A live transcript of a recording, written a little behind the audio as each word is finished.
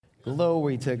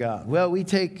Glory to God. Well, we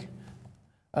take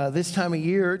this time of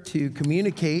year to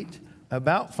communicate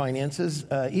about finances,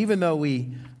 even though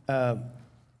we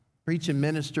preach and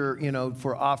minister,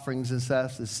 for offerings and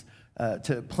stuff,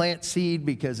 to plant seed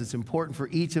because it's important for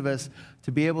each of us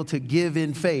to be able to give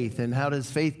in faith. And how does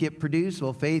faith get produced?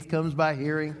 Well, faith comes by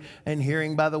hearing, and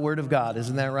hearing by the word of God.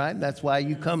 Isn't that right? That's why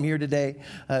you come here today,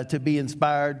 to be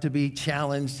inspired, to be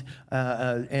challenged,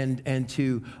 and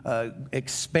to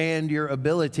expand your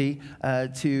ability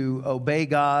to obey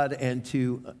God and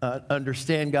to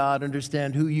understand God,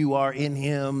 understand who you are in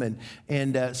Him,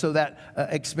 and so that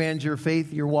expands your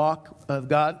faith, your walk of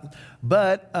God.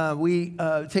 But we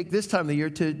take this time of the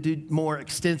year to do more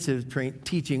extensive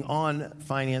teaching on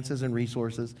finances and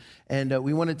resources. And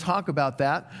we want to talk about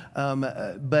that.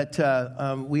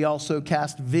 But we also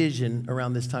cast vision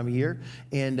around this time of year.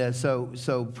 And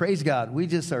so praise God. We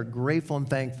just are grateful and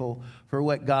thankful for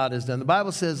what God has done. The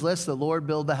Bible says, lest the Lord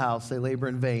build the house, they labor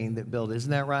in vain that build it.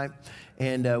 Isn't that right?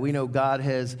 And we know God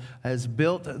has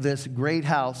built this great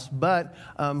house, but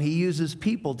He uses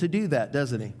people to do that,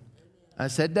 doesn't He? I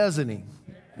said, doesn't He?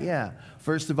 Yeah.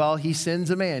 First of all, He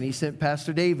sends a man. He sent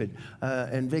Pastor David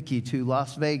and Vicky to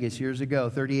Las Vegas years ago,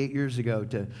 38 years ago,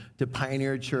 to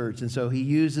pioneer a church. And so He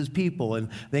uses people. And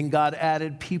then God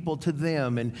added people to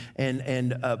them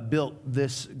and built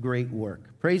this great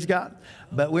work. Praise God.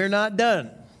 But we're not done.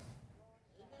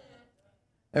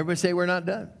 Everybody say we're not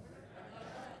done.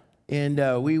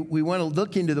 And we want to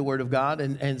look into the Word of God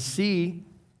and see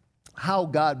how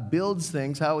God builds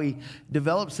things, how He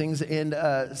develops things, and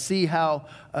see how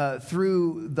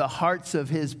through the hearts of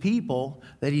His people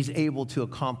that He's able to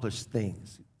accomplish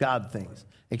things, God things,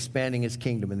 expanding His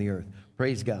kingdom in the earth.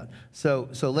 Praise God. So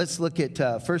let's look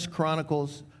at 1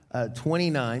 Chronicles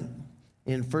 29.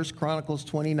 In 1 Chronicles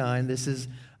 29, this is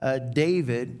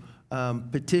David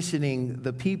petitioning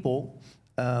the people,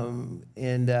 and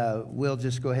we'll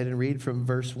just go ahead and read from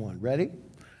verse 1. Ready?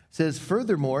 It says,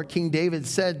 furthermore, King David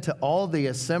said to all the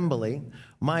assembly,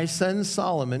 my son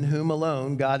Solomon, whom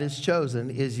alone God has chosen,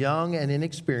 is young and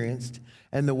inexperienced,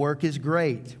 and the work is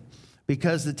great,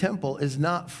 because the temple is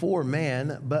not for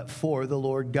man, but for the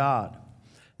Lord God.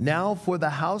 Now for the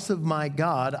house of my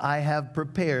God I have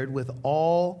prepared with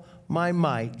all my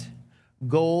might,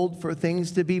 gold for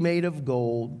things to be made of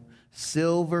gold,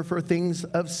 silver for things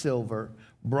of silver,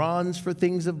 bronze for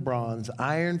things of bronze,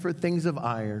 iron for things of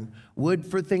iron, wood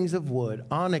for things of wood,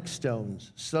 onyx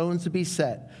stones, stones to be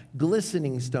set,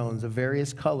 glistening stones of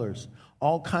various colors,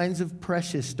 all kinds of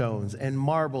precious stones, and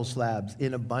marble slabs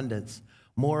in abundance.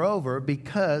 Moreover,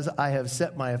 because I have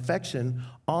set my affection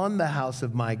on the house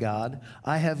of my God,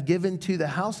 I have given to the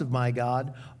house of my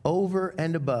God over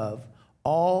and above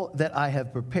all that I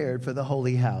have prepared for the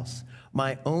holy house,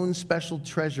 my own special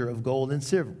treasure of gold and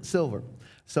silver.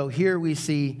 So here we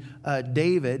see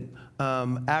David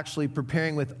actually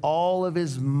preparing with all of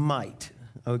his might,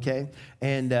 okay?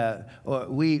 And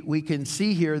we can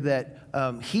see here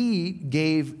that he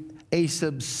gave a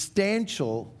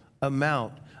substantial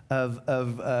amount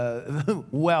of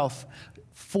wealth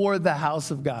for the house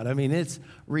of God. I mean, it's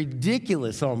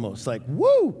ridiculous almost, like,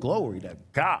 woo, glory to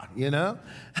God,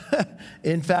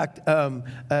 In fact,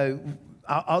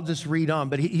 I'll just read on,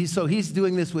 but he's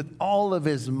doing this with all of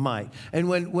his might. And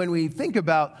when we think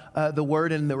about the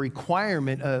word and the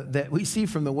requirement that we see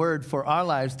from the word for our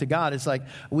lives to God, it's like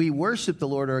we worship the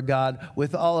Lord our God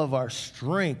with all of our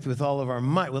strength, with all of our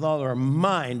might, with all of our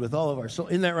mind, with all of our soul.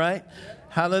 Isn't that right?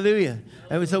 Hallelujah.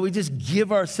 And so we just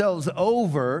give ourselves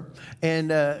over. And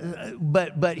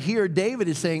but here David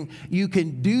is saying you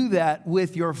can do that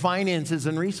with your finances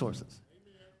and resources.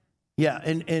 Yeah,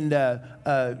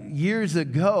 and years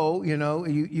ago,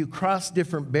 you cross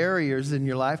different barriers in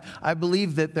your life. I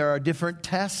believe that there are different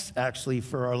tests, actually,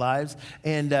 for our lives.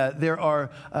 And there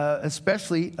are,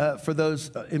 especially for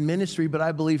those in ministry, but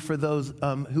I believe for those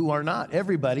who are not,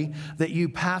 everybody, that you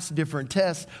pass different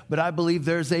tests. But I believe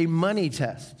there's a money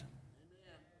test.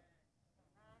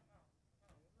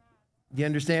 Do you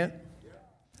understand?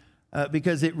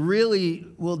 Because it really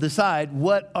will decide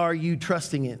what are you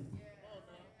trusting in.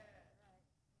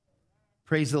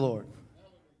 Praise the Lord.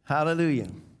 Hallelujah.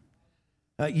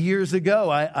 Years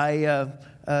ago, I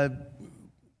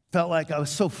felt like I was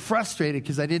so frustrated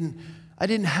because I didn't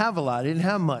have a lot. I didn't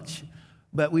have much.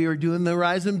 But we were doing the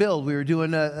Rise and Build. We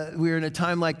were in a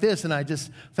time like this, and I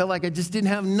just felt like I just didn't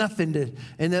have nothing to.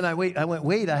 And then I went,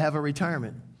 I have a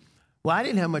retirement. Well, I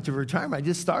didn't have much of a retirement. I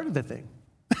just started the thing.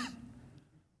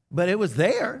 But it was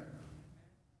there.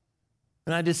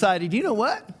 And I decided, you know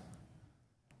what?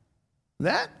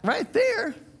 That right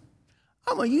there,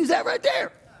 I'm going to use that right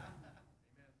there.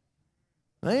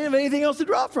 I didn't have anything else to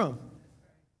draw from.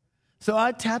 So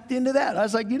I tapped into that. I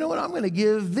was like, you know what? I'm going to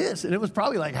give this. And it was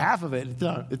probably like half of it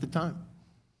at the time.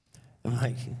 I'm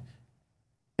like,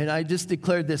 and I just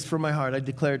declared this from my heart. I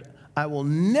declared, I will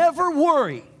never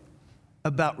worry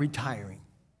about retiring.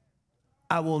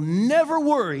 I will never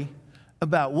worry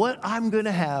about what I'm going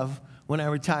to have when I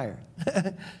retire.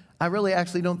 I really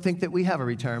actually don't think that we have a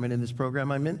retirement in this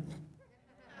program I'm in.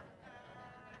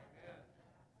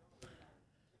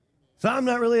 So I'm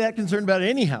not really that concerned about it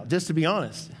anyhow, just to be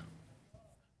honest.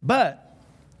 But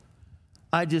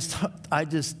I just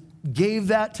gave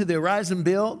that to the Horizon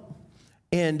Build,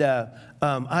 and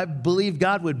I believe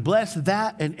God would bless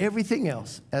that and everything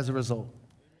else as a result.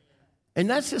 And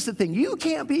that's just the thing. You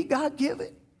can't be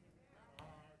God-given.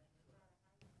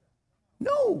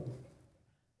 No.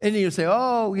 And you say,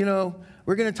 oh, you know,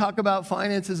 we're going to talk about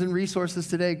finances and resources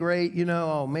today. Great. You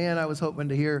know, oh, man, I was hoping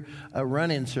to hear a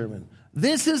run-in sermon.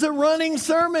 This is a running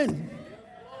sermon.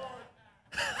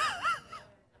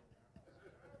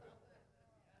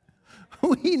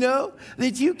 We know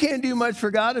that you can't do much for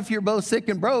God if you're both sick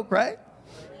and broke, right?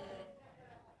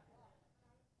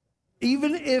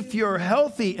 Even if you're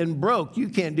healthy and broke, you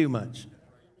can't do much.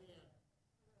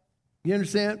 You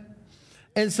understand?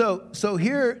 And so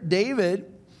here, David,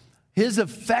 his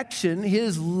affection,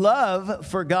 his love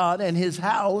for God and his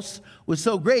house was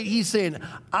so great. He's saying,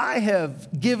 I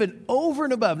have given over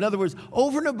and above. In other words,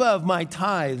 over and above my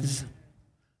tithes,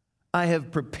 I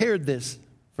have prepared this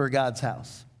for God's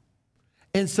house.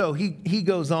 And so he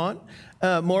goes on,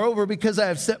 moreover, because I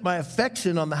have set my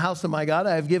affection on the house of my God,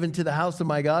 I have given to the house of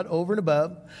my God over and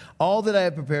above all that I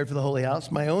have prepared for the holy house,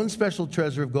 my own special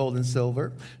treasure of gold and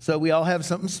silver. So we all have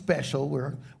something special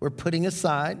we're putting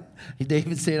aside.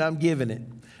 David's saying, I'm giving it.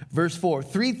 Verse 4,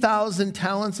 3,000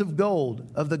 talents of gold,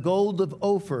 of the gold of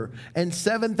Ophir, and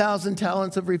 7,000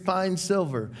 talents of refined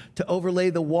silver to overlay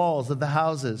the walls of the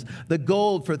houses, the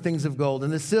gold for things of gold,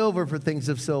 and the silver for things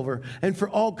of silver, and for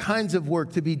all kinds of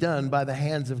work to be done by the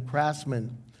hands of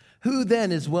craftsmen. Who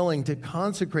then is willing to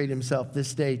consecrate himself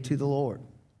this day to the Lord?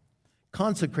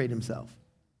 Consecrate himself.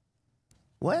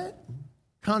 What?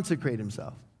 Consecrate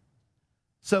himself.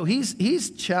 So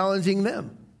he's challenging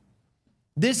them.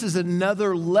 This is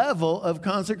another level of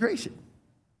consecration.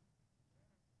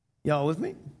 Y'all with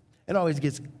me? It always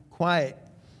gets quiet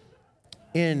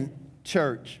in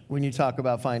church when you talk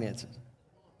about finances.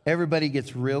 Everybody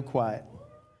gets real quiet.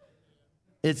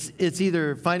 It's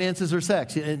either finances or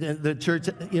sex. The church,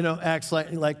 acts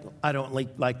like I don't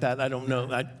like that. I don't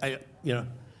know. I.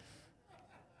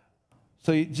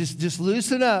 So you just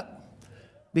loosen up,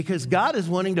 because God is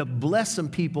wanting to bless some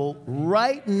people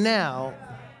right now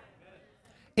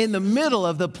in the middle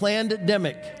of the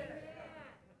pandemic.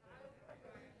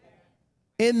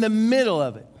 In the middle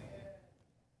of it.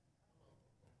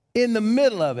 In the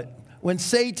middle of it. When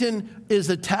Satan is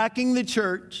attacking the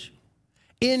church,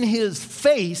 in his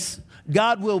face,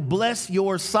 God will bless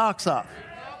your socks off.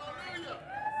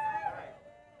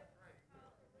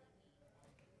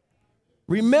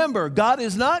 Remember, God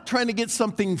is not trying to get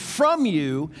something from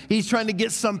you. He's trying to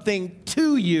get something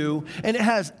to you. And it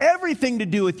has everything to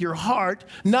do with your heart,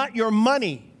 not your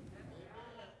money.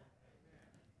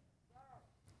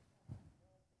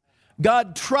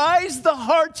 God tries the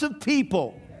hearts of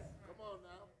people.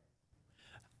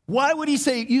 Why would he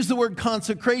use the word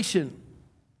consecration?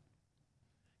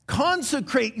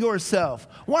 Consecrate yourself.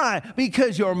 Why?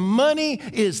 Because your money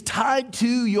is tied to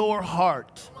your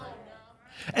heart.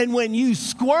 And when you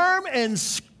squirm and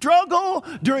struggle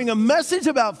during a message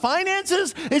about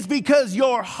finances, it's because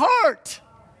your heart.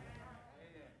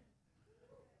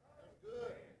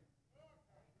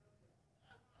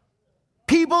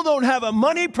 People don't have a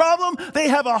money problem, they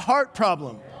have a heart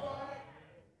problem.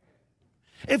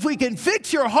 If we can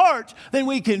fix your heart, then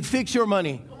we can fix your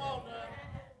money.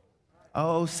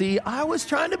 Oh, see, I was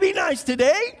trying to be nice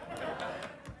today.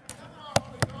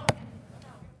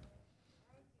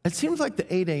 It seems like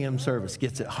the 8 a.m. service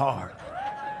gets it hard.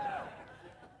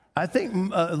 I think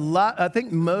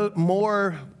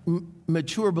more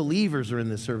mature believers are in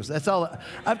this service. That's all.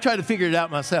 I've tried to figure it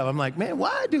out myself. I'm like, man,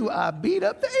 why do I beat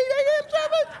up the 8 a.m.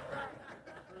 service?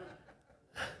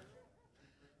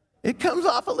 It comes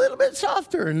off a little bit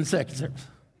softer in the second service.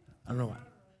 I don't know why.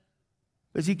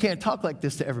 Because you can't talk like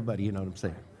this to everybody, you know what I'm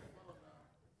saying?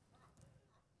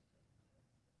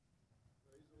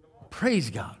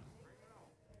 Praise God.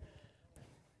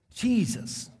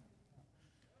 Jesus.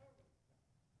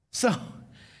 So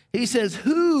he says,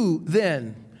 who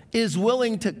then is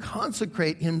willing to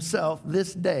consecrate himself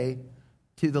this day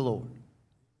to the Lord?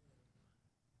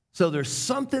 So there's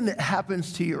something that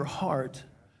happens to your heart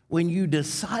when you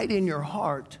decide in your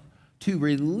heart to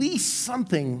release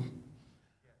something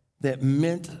that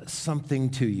meant something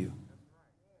to you.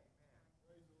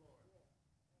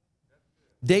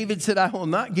 David said, I will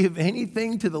not give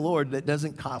anything to the Lord that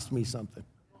doesn't cost me something.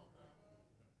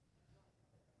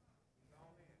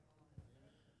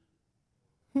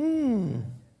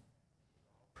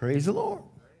 Praise the Lord.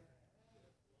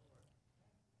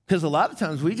 Because a lot of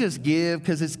times we just give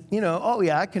because it's, oh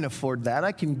yeah, I can afford that.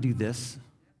 I can do this.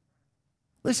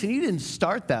 Listen, you didn't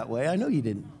start that way. I know you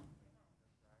didn't.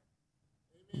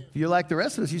 If you're like the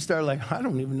rest of us, you start like, I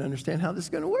don't even understand how this is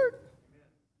going to work.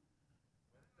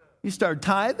 You start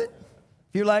tithing.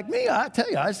 If you're like me, I tell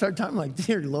you, I start tithing like,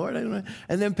 dear Lord. I don't know.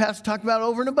 And then Pastor talked about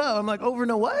over and above. I'm like, over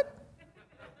and a what?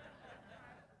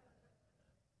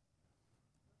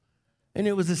 And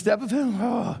it was a step of him.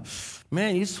 Oh,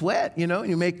 man, you sweat, and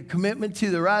you make a commitment to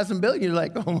the rise and build. You're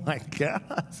like, oh my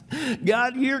God,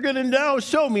 God, you're going to now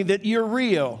show me that you're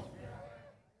real.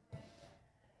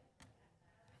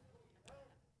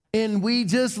 And we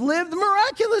just lived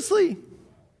miraculously.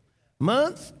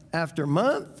 Month after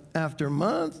month after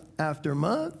month after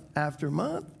month after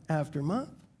month after month.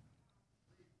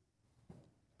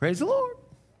 Praise the Lord.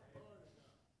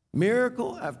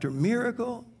 Miracle after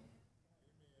miracle.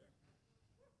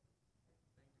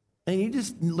 And you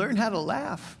just learn how to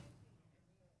laugh.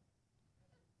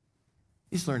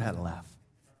 You just learn how to laugh.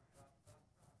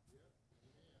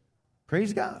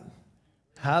 Praise God.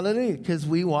 Hallelujah. Because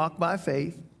we walk by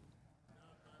faith.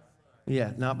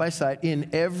 Yeah, not by sight. In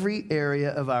every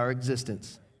area of our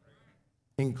existence,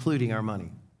 including our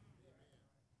money.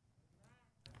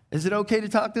 Is it okay to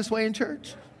talk this way in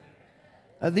church?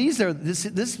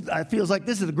 This I feels like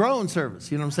this is the growing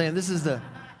service. You know what I'm saying? This is the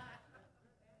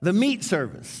meat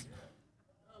service.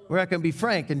 Where I can be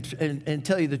frank and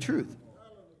tell you the truth.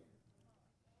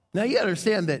 Now, you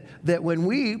understand that when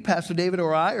we, Pastor David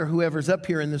or I, or whoever's up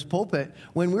here in this pulpit,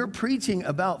 when we're preaching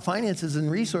about finances and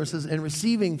resources and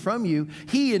receiving from you,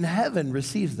 he in heaven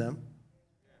receives them.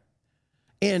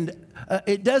 And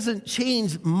it doesn't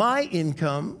change my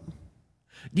income.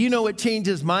 Do you know what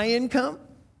changes my income?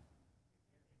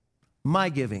 My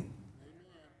giving.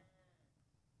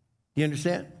 You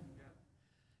understand?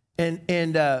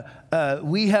 And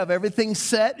we have everything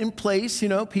set in place.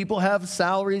 People have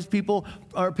salaries. People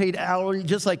are paid hourly,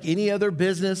 just like any other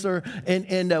business.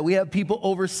 And we have people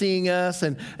overseeing us.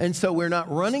 And so we're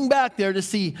not running back there to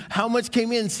see how much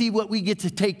came in, see what we get to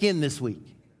take in this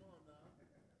week.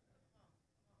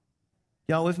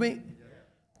 Y'all with me?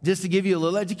 Just to give you a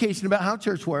little education about how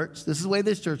church works. This is the way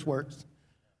this church works.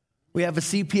 We have a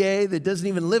CPA that doesn't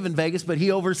even live in Vegas, but he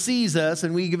oversees us,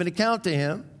 and we give an account to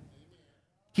him.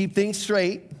 Keep things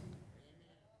straight.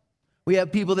 We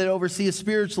have people that oversee us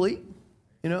spiritually.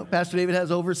 Pastor David has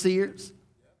overseers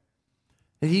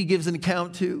that he gives an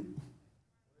account to.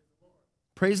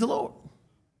 Praise the Lord.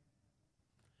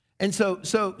 And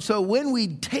so when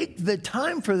we take the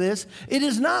time for this, it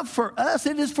is not for us,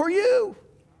 it is for you.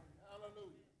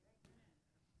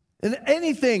 And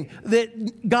anything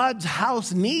that God's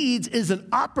house needs is an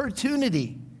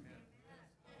opportunity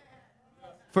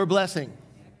for blessing.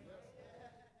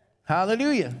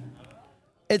 Hallelujah.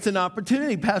 It's an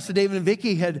opportunity. Pastor David and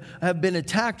Vicki have been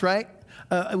attacked, right?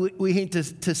 We hate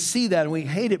to see that, and we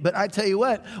hate it. But I tell you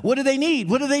what do they need?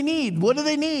 What do they need? What do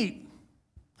they need?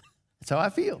 That's how I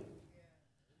feel.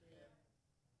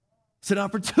 It's an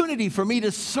opportunity for me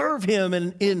to serve him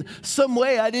in some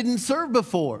way I didn't serve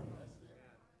before.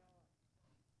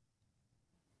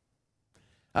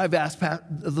 I've asked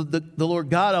the Lord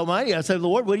God Almighty, I said,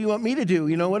 Lord, what do you want me to do?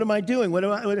 What am I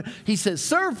doing? He says,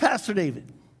 serve Pastor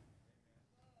David.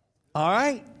 All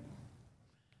right.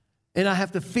 And I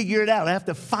have to figure it out. I have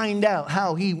to find out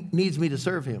how he needs me to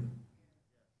serve him.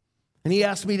 And he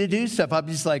asked me to do stuff. I'm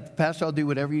just like, Pastor, I'll do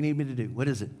whatever you need me to do. What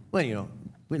is it? Well,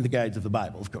 in the guides of the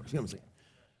Bible, of course. You know what I'm saying?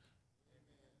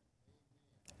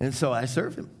 And so I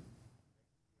serve him.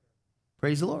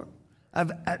 Praise the Lord.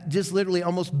 I just literally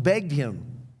almost begged him,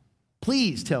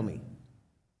 please tell me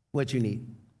what you need.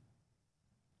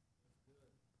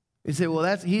 You say,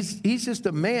 well, he's just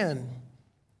a man.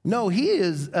 No, he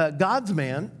is God's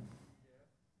man,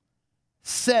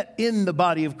 set in the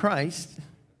body of Christ,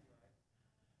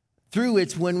 through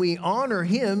which when we honor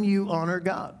him, you honor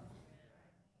God.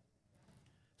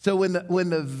 So when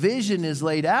the vision is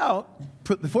laid out,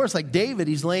 before it's like David,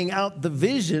 he's laying out the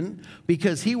vision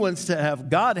because he wants to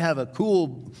have God have a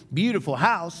cool, beautiful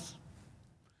house.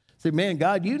 Say, man,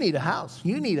 God, you need a house.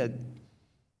 You need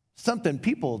something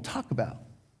people talk about.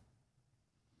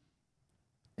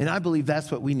 And I believe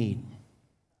that's what we need.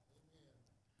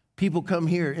 People come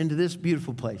here into this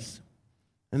beautiful place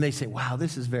and they say, wow,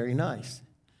 this is very nice.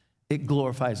 It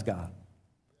glorifies God.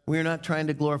 We're not trying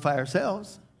to glorify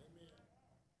ourselves.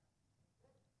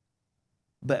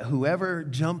 But whoever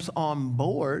jumps on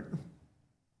board,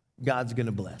 God's going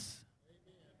to bless.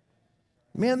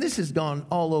 Man, this has gone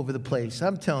all over the place.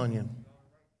 I'm telling you.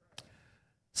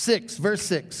 Verse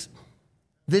 6.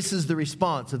 This is the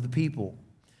response of the people.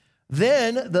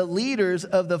 Then the leaders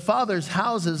of the fathers'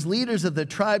 houses, leaders of the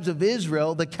tribes of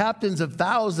Israel, the captains of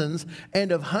thousands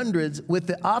and of hundreds, with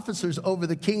the officers over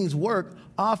the king's work,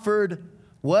 offered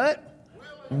what?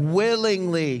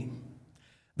 Willingly.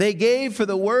 They gave for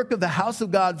the work of the house of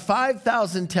God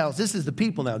 5,000 talents. This is the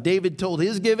people now. David told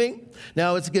his giving.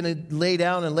 Now it's going to lay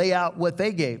down and lay out what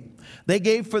they gave. They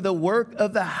gave for the work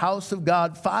of the house of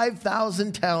God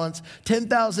 5,000 talents,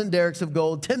 10,000 derricks of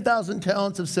gold, 10,000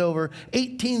 talents of silver,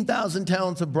 18,000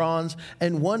 talents of bronze,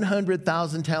 and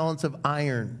 100,000 talents of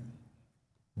iron.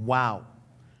 Wow.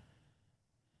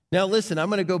 Now listen, I'm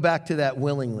going to go back to that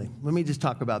willingly. Let me just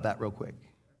talk about that real quick.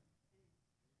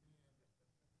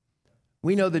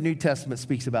 We know the New Testament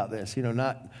speaks about this,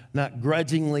 not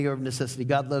grudgingly or of necessity.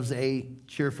 God loves a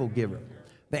cheerful giver.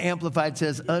 The Amplified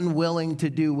says, unwilling to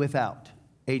do without,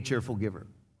 a cheerful giver.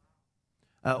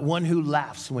 One who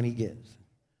laughs when he gives.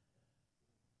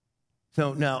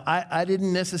 So now, I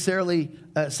didn't necessarily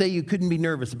say you couldn't be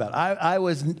nervous about it. I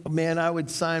would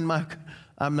sign my...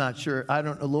 I'm not sure. I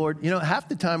don't know, Lord. Half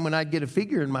the time when I'd get a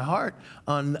figure in my heart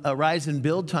on a rise and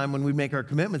build time when we make our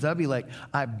commitments, I'd be like,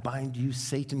 I bind you,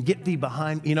 Satan. Get thee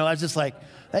behind me. I was just like,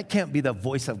 that can't be the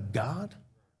voice of God.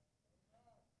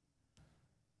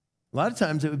 A lot of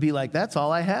times it would be like, that's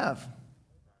all I have.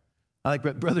 Like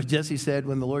Brother Jesse said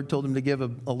when the Lord told him to give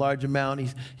a large amount, he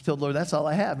told the Lord, that's all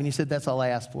I have. And he said, that's all I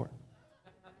asked for.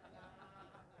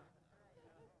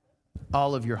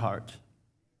 All of your heart.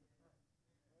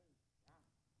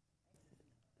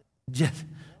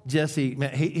 Jesse,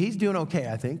 man, he's doing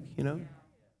okay, I think,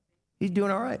 He's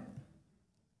doing all right.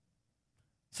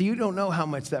 See, you don't know how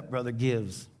much that brother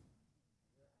gives.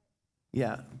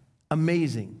 Yeah,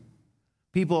 amazing.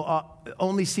 People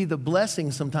only see the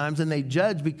blessing sometimes, and they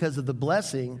judge because of the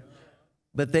blessing,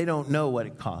 but they don't know what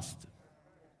it costs.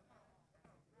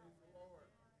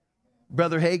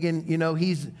 Brother Hagin,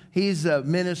 he's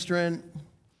ministering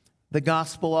the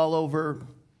gospel all over,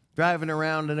 driving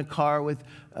around in a car with,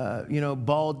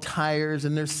 bald tires,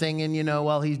 and they're singing,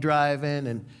 while he's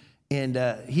driving.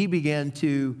 And he began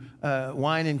to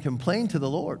whine and complain to the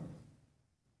Lord.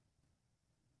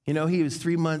 He was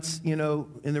 3 months, in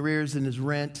the rears in his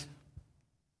rent.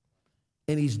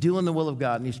 And he's doing the will of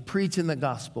God, and he's preaching the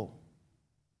gospel.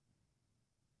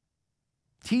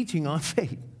 Teaching on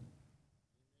faith.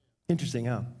 Interesting,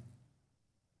 huh?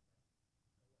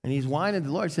 And he's whining to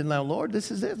the Lord. He said, now, Lord, this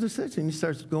is it. And he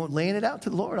starts laying it out to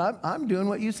the Lord. I'm doing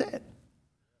what you said.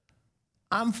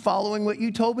 I'm following what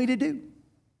you told me to do.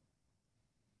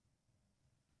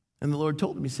 And the Lord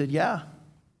told him, he said, yeah,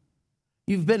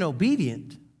 you've been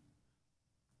obedient,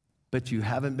 but you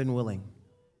haven't been willing.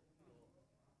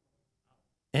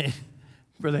 And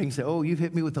Brother Hagin said, oh, you've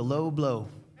hit me with a low blow.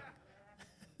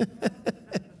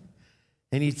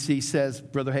 And he says,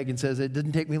 Brother Hagin says, it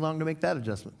didn't take me long to make that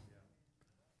adjustment.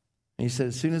 And he said,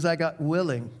 as soon as I got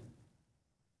willing,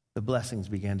 the blessings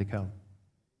began to come.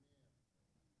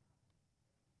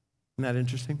 Isn't that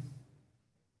interesting?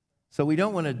 So we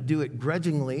don't want to do it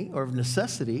grudgingly or of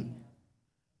necessity.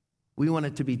 We want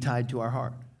it to be tied to our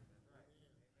heart.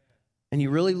 And you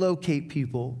really locate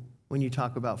people when you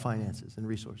talk about finances and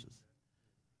resources.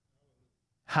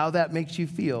 How that makes you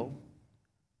feel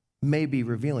may be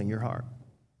revealing your heart.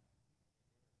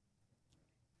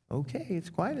 Okay, it's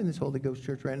quiet in this Holy Ghost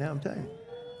church right now, I'm telling you.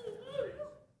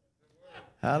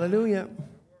 Hallelujah.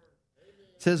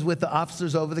 It says, with the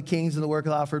officers over the kings and the work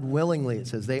offered willingly. It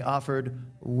says they offered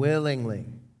willingly.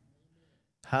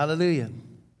 Hallelujah.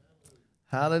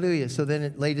 Hallelujah. So then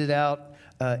it laid it out,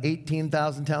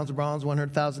 18,000 talents of bronze,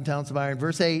 100,000 talents of iron.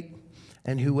 Verse 8,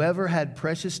 and whoever had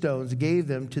precious stones gave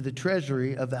them to the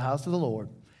treasury of the house of the Lord,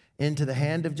 into the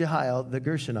hand of Jehiel the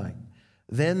Gershonite.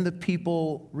 Then the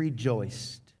people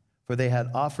rejoiced, for they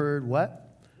had offered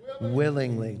what?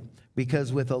 Willingly.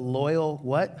 Because with a loyal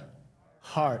what?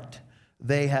 Heart.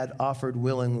 They had offered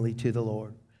willingly to the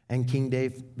Lord. And King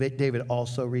David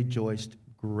also rejoiced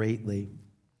greatly.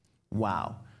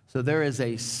 Wow. So there is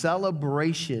a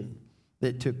celebration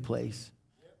that took place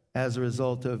as a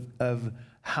result of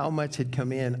how much had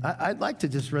come in. I'd like to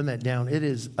just run that down. It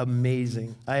is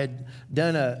amazing. I had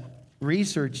done a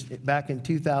research back in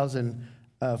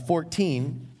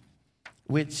 2014,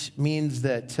 which means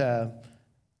that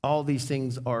all these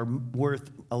things are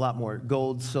worth a lot more.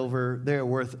 Gold, silver, they're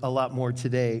worth a lot more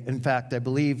today. In fact, I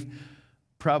believe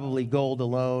probably gold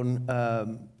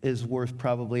alone is worth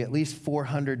probably at least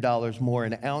 $400 more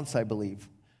an ounce, I believe,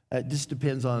 It just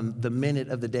depends on the minute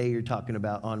of the day you're talking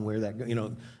about on where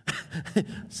that,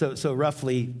 so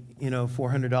roughly,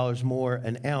 $400 more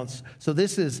an ounce. So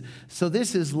this is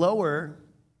lower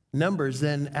numbers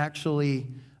than actually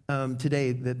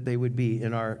today that they would be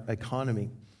in our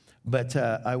economy. But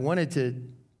I wanted to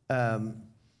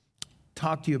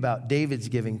talk to you about David's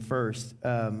giving first.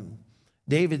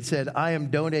 David said, I am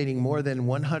donating more than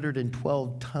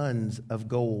 112 tons of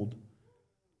gold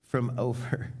from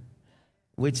Ophir,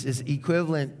 which is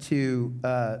equivalent to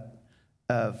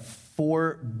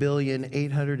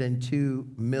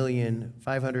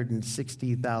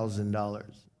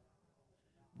 $4,802,560,000.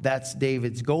 That's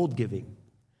David's gold giving.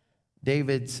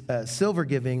 David's silver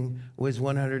giving was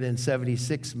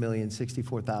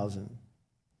 $176,064,000.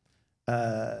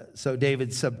 So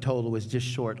David's subtotal was just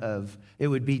short of, it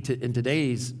would be in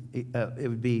today's, it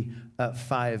would be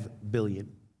 $5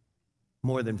 billion,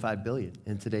 more than $5 billion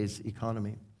in today's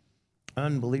economy.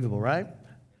 Unbelievable, right?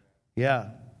 Yeah,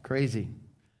 crazy.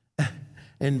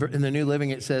 In the New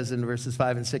Living, it says in verses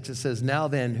 5 and 6, it says, now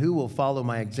then, who will follow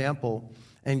my example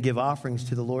and give offerings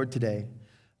to the Lord today?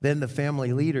 Then the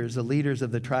family leaders, the leaders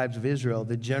of the tribes of Israel,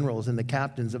 the generals and the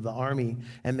captains of the army,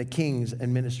 and the kings,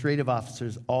 administrative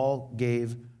officers, all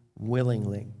gave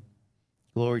willingly.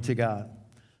 Glory to God.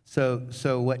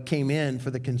 So what came in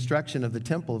for the construction of the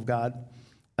temple of God,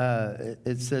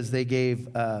 it says they gave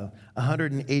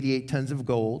 188 tons of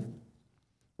gold,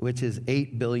 which is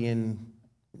 8 billion,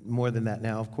 more than that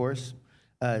now, of course.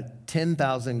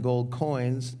 10,000 gold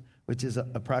coins, which is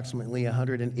approximately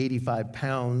 185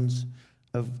 pounds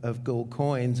of gold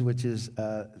coins, which is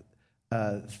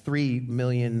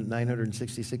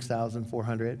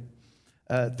 3,966,400.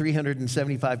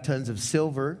 375 tons of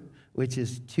silver, which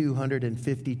is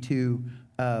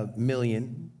 $252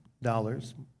 million.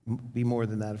 Be more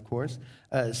than that, of course.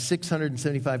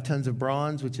 675 tons of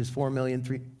bronze, which is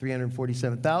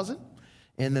 4,347,000.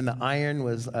 And then the iron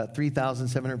was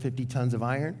 3,750 tons of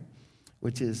iron,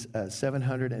 which is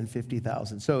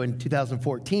 750,000. So in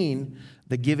 2014,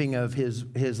 the giving of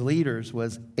his leaders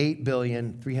was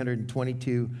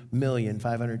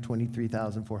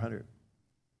 8,322,523,400.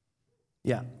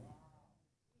 Yeah.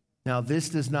 Now, this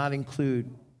does not include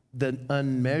the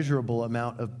unmeasurable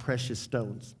amount of precious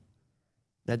stones.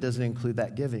 That doesn't include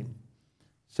that giving.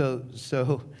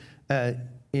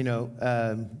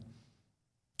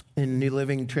 In New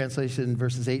Living Translation,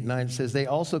 verses 8 and 9, it says, they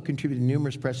also contributed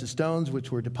numerous precious stones, which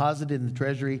were deposited in the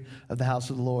treasury of the house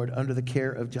of the Lord under the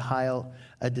care of Jehiel,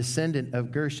 a descendant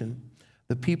of Gershon.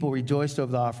 The people rejoiced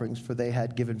over the offerings, for they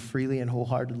had given freely and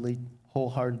wholeheartedly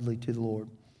to the Lord.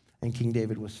 And King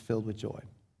David was filled with joy.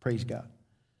 Praise God.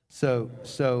 So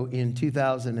in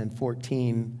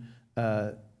 2014,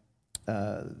 the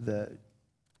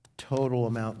total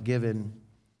amount given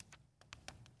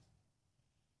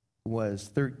was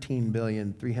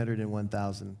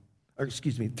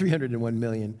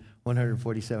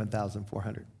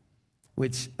 301,147,400,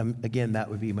 which again, that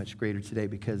would be much greater today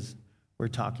because we're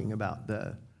talking about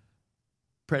the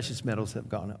precious metals have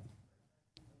gone up.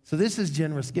 So this is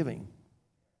generous giving.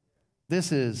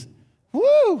 This is,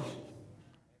 woo!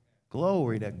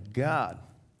 Glory to God.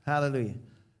 Hallelujah.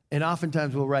 And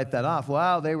oftentimes we'll write that off.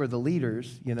 Wow, they were the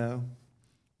leaders,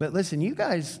 But listen, you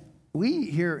guys,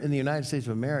 we here in the United States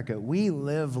of America, we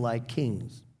live like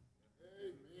kings.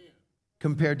 Amen.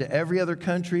 Compared to every other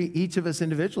country, each of us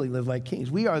individually live like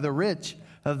kings. We are the rich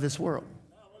of this world.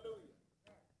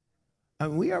 I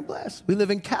mean, we are blessed. We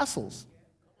live in castles.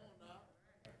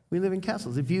 We live in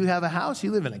castles. If you have a house,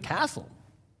 you live in a castle.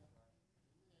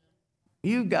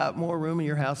 You've got more room in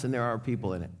your house than there are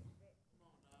people in it.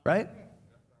 Right?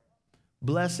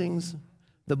 Blessings.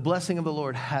 The blessing of the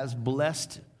Lord has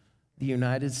blessed the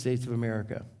United States of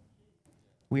America.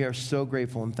 We are so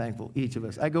grateful and thankful, each of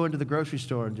us. I go into the grocery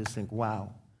store and just think,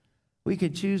 wow, we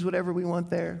could choose whatever we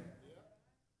want there.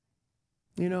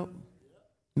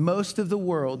 Most of the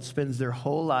world spends their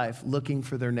whole life looking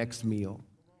for their next meal.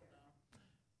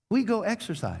 We go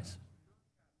exercise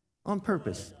on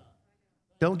purpose.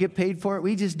 Don't get paid for it.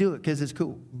 We just do it because it's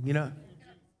cool,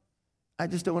 I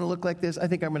just don't want to look like this. I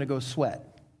think I'm going to go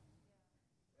sweat.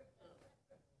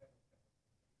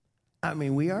 I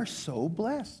mean, we are so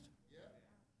blessed.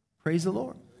 Praise the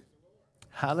Lord.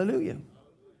 Hallelujah.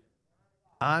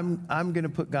 I'm going to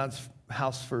put God's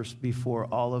house first before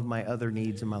all of my other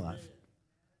needs in my life.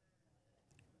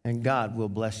 And God will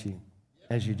bless you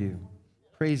as you do.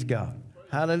 Praise God.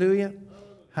 Hallelujah.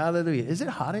 Hallelujah. Is it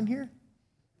hot in here?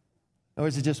 Or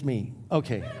is it just me?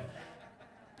 Okay.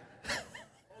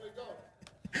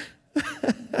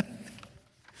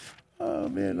 Oh,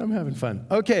 man, I'm having fun.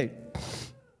 Okay.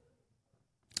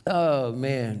 Oh,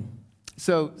 man.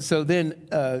 So then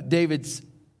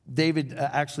David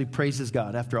actually praises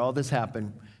God. After all this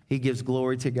happened, he gives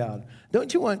glory to God.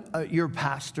 Don't you want your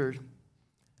pastor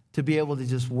to be able to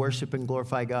just worship and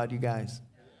glorify God, you guys?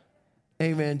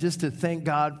 Amen. Just to thank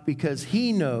God because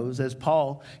he knows, as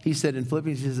Paul, he said in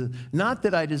Philippians, he says, not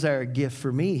that I desire a gift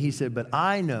for me, he said, but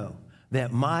I know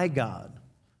that my God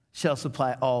shall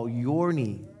supply all your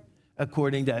need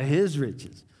according to his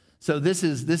riches. So this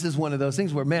is one of those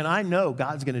things where, man, I know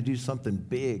God's going to do something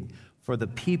big for the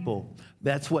people.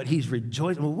 That's what he's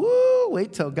rejoicing. Woo,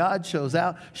 wait till God shows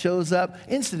up.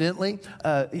 Incidentally,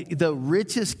 the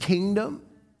richest kingdom.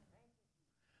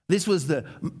 This was the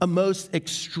most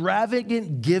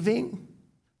extravagant giving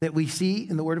that we see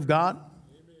in the Word of God. Amen.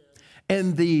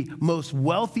 And the most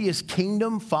wealthiest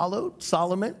kingdom followed,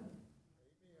 Solomon.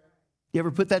 You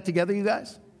ever put that together, you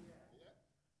guys?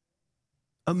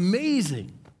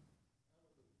 Amazing.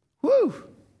 Woo.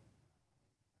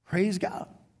 Praise God.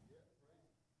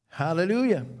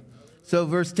 Hallelujah. So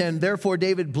verse 10, therefore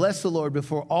David blessed the Lord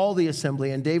before all the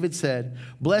assembly, and David said,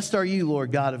 blessed are you,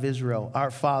 Lord God of Israel,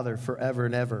 our Father, forever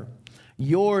and ever.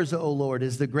 Yours, O Lord,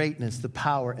 is the greatness, the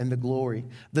power, and the glory,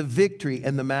 the victory,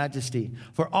 and the majesty.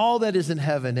 For all that is in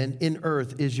heaven and in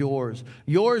earth is yours.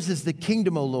 Yours is the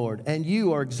kingdom, O Lord, and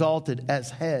you are exalted as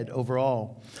head over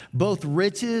all. Both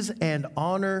riches and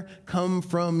honor come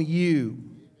from you.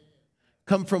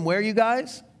 Come from where, you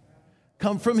guys?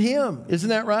 Come from him. Isn't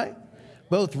that right?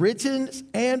 Both riches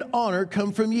and honor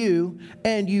come from you,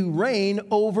 and you reign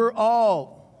over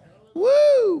all.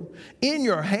 Woo! In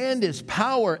your hand is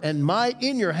power and might.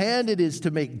 In your hand it is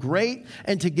to make great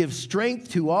and to give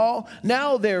strength to all.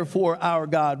 Now, therefore, our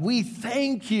God, we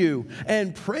thank you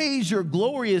and praise your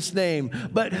glorious name.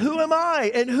 But who am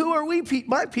I and who are we,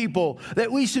 my people, that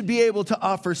we should be able to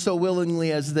offer so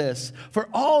willingly as this? For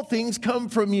all things come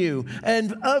from you,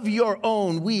 and of your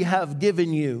own we have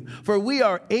given you. For we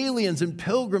are aliens and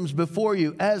pilgrims before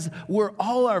you, as were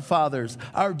all our fathers.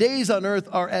 Our days on earth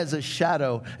are as a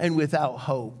shadow and without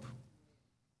hope.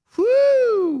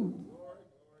 Woo!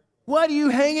 What are you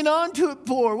hanging on to it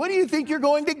for? What do you think you're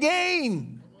going to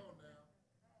gain?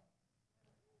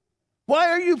 Why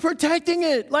are you protecting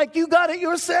it like you got it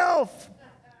yourself?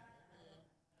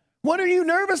 What are you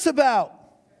nervous about?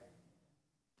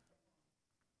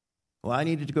 Well, I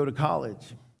needed to go to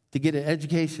college to get an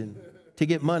education, to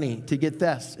get money, to get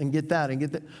this and get that and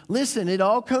get that. Listen, it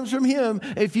all comes from him.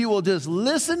 If you will just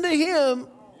listen to him,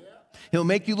 he'll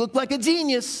make you look like a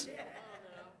genius.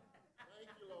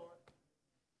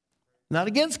 Not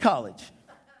against college.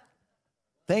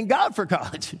 Thank God for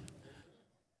college.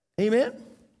 Amen?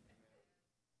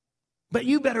 But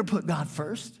you better put God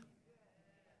first.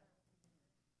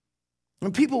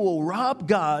 And people will rob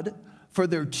God for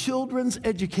their children's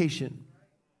education.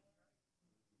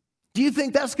 Do you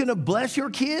think that's going to bless your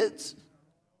kids?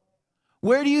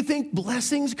 Where do you think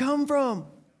blessings come from?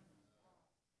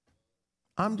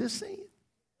 I'm just saying.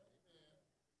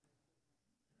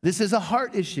 This is a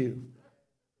heart issue.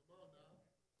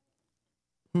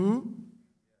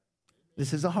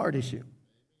 This is a heart issue.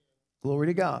 Glory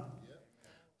to God.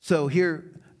 So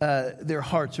here, their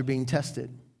hearts are being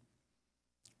tested.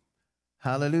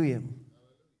 Hallelujah.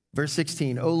 Verse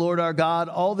 16, O Lord our God,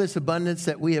 all this abundance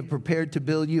that we have prepared to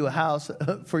build you a house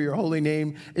for your holy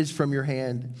name is from your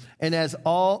hand. And is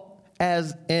all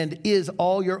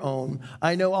your own.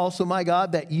 I know also, my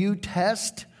God, that you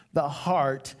test the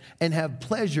heart and have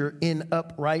pleasure in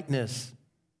uprightness.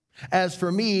 As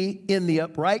for me, in the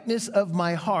uprightness of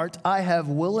my heart, I have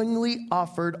willingly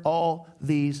offered all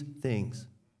these things.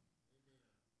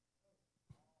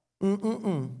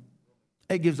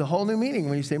 It gives a whole new meaning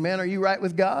when you say, man, are you right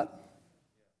with God?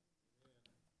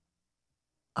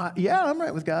 Yeah, I'm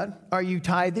right with God. Are you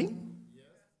tithing?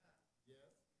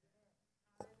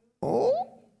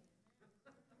 Oh?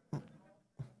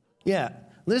 Yeah.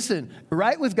 Listen,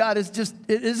 right with God it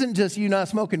isn't just you not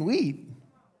smoking weed.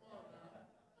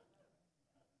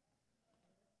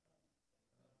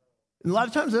 And a lot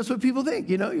of times that's what people think.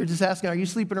 You're just asking, are you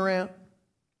sleeping around?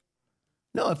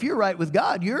 No, if you're right with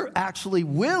God, you're actually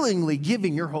willingly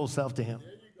giving your whole self to him.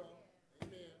 There you go.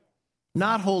 Amen.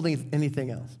 Not holding anything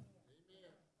else.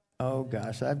 Amen. Oh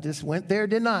gosh, I just went there,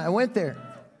 didn't I? I went there.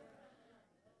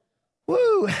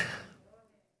 Woo!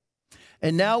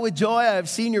 And now with joy, I have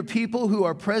seen your people who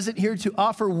are present here to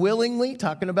offer willingly,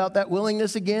 talking about that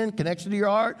willingness again, connection to your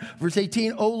heart. Verse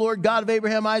 18, O Lord God of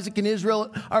Abraham, Isaac, and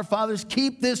Israel, our fathers,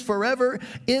 keep this forever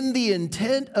in the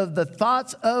intent of the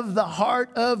thoughts of the heart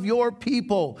of your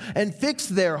people, and fix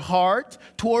their heart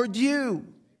toward you.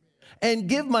 And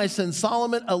give my son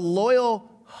Solomon a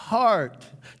loyal heart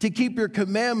to keep your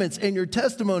commandments and your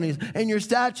testimonies and your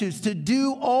statutes, to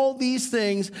do all these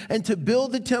things and to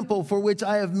build the temple for which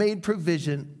I have made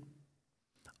provision.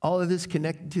 All of this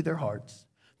connected to their hearts.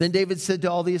 Then David said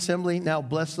to all the assembly, now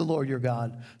bless the Lord your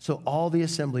God. So all the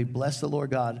assembly blessed the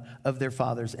Lord God of their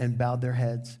fathers and bowed their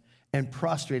heads and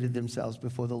prostrated themselves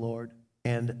before the Lord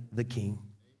and the king.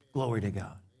 Glory to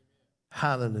God.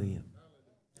 Hallelujah.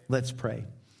 Let's pray.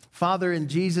 Father, in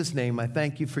Jesus' name, I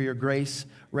thank you for your grace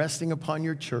resting upon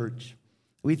your church.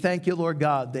 We thank you, Lord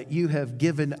God, that you have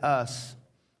given us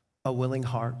a willing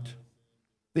heart,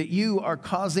 that you are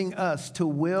causing us to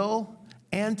will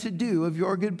and to do of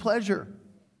your good pleasure,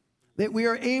 that we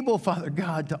are able, Father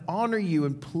God, to honor you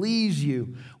and please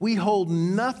you. We hold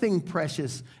nothing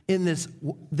precious in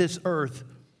this earth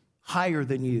higher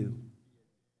than you.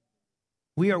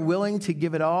 We are willing to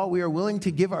give it all. We are willing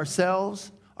to give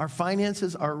ourselves, our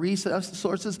finances, our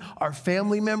resources, our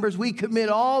family members. We commit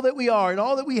all that we are and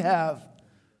all that we have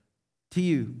to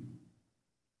you.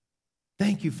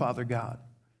 Thank you, Father God,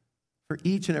 for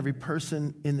each and every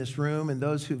person in this room and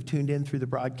those who have tuned in through the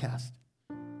broadcast,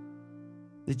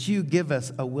 that you give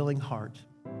us a willing heart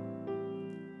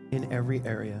in every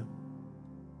area,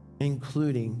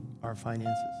 including our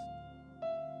finances.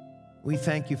 We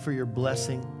thank you for your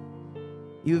blessing.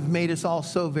 You have made us all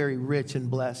so very rich and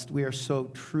blessed. We are so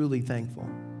truly thankful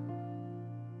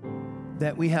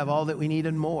that we have all that we need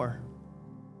and more.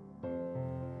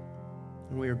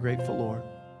 And we are grateful, Lord,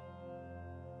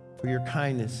 for your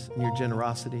kindness and your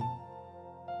generosity.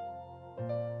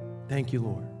 Thank you,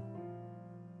 Lord.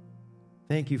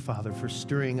 Thank you, Father, for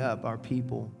stirring up our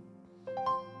people.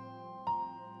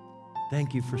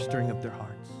 Thank you for stirring up their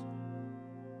hearts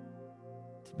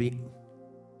to be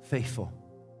faithful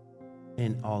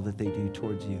in all that they do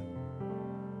towards you.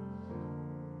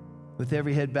 With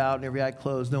every head bowed and every eye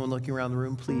closed, no one looking around the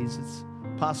room, please. It's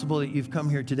possible that you've come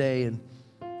here today and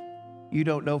you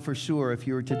don't know for sure if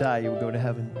you were to die, you would go to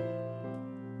heaven.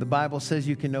 The Bible says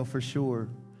you can know for sure.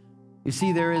 You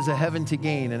see, there is a heaven to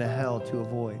gain and a hell to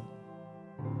avoid.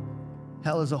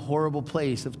 Hell is a horrible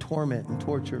place of torment and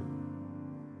torture.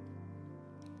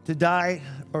 To die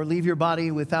or leave your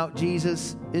body without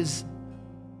Jesus is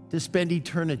to spend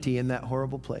eternity in that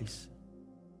horrible place.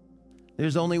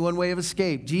 There's only one way of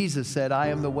escape. Jesus said, I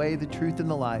am the way, the truth, and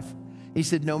the life. He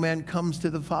said, no man comes to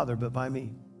the Father but by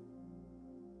me.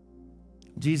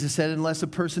 Jesus said, unless a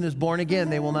person is born again,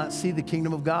 they will not see the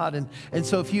kingdom of God. And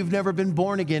so if you've never been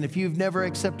born again, if you've never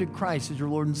accepted Christ as your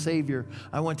Lord and Savior,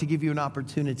 I want to give you an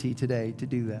opportunity today to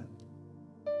do that.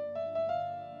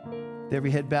 With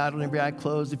every head bowed and every eye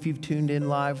closed, if you've tuned in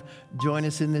live, join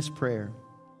us in this prayer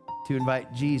to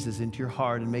invite Jesus into your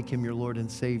heart and make him your Lord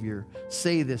and Savior.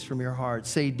 Say this from your heart.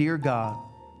 Say, dear God,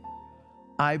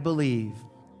 I believe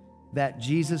that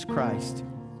Jesus Christ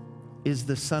is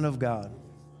the Son of God,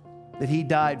 that he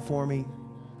died for me,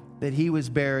 that he was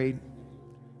buried,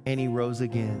 and he rose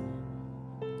again.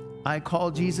 I call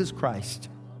Jesus Christ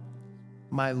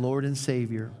my Lord and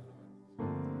Savior.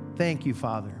 Thank you,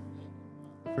 Father,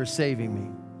 for saving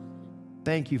me.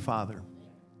 Thank you, Father,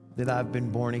 that I've been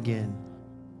born again.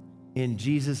 In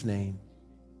Jesus' name,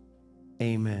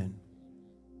 amen.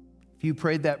 If you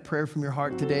prayed that prayer from your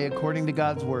heart today, according to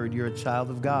God's word, you're a child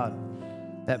of God.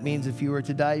 That means if you were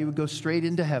to die, you would go straight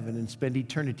into heaven and spend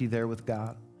eternity there with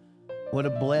God. What a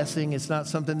blessing. It's not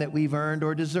something that we've earned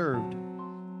or deserved,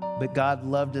 but God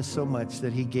loved us so much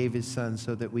that he gave his son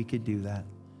so that we could do that.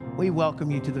 We welcome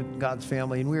you to God's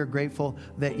family, and we are grateful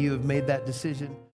that you have made that decision.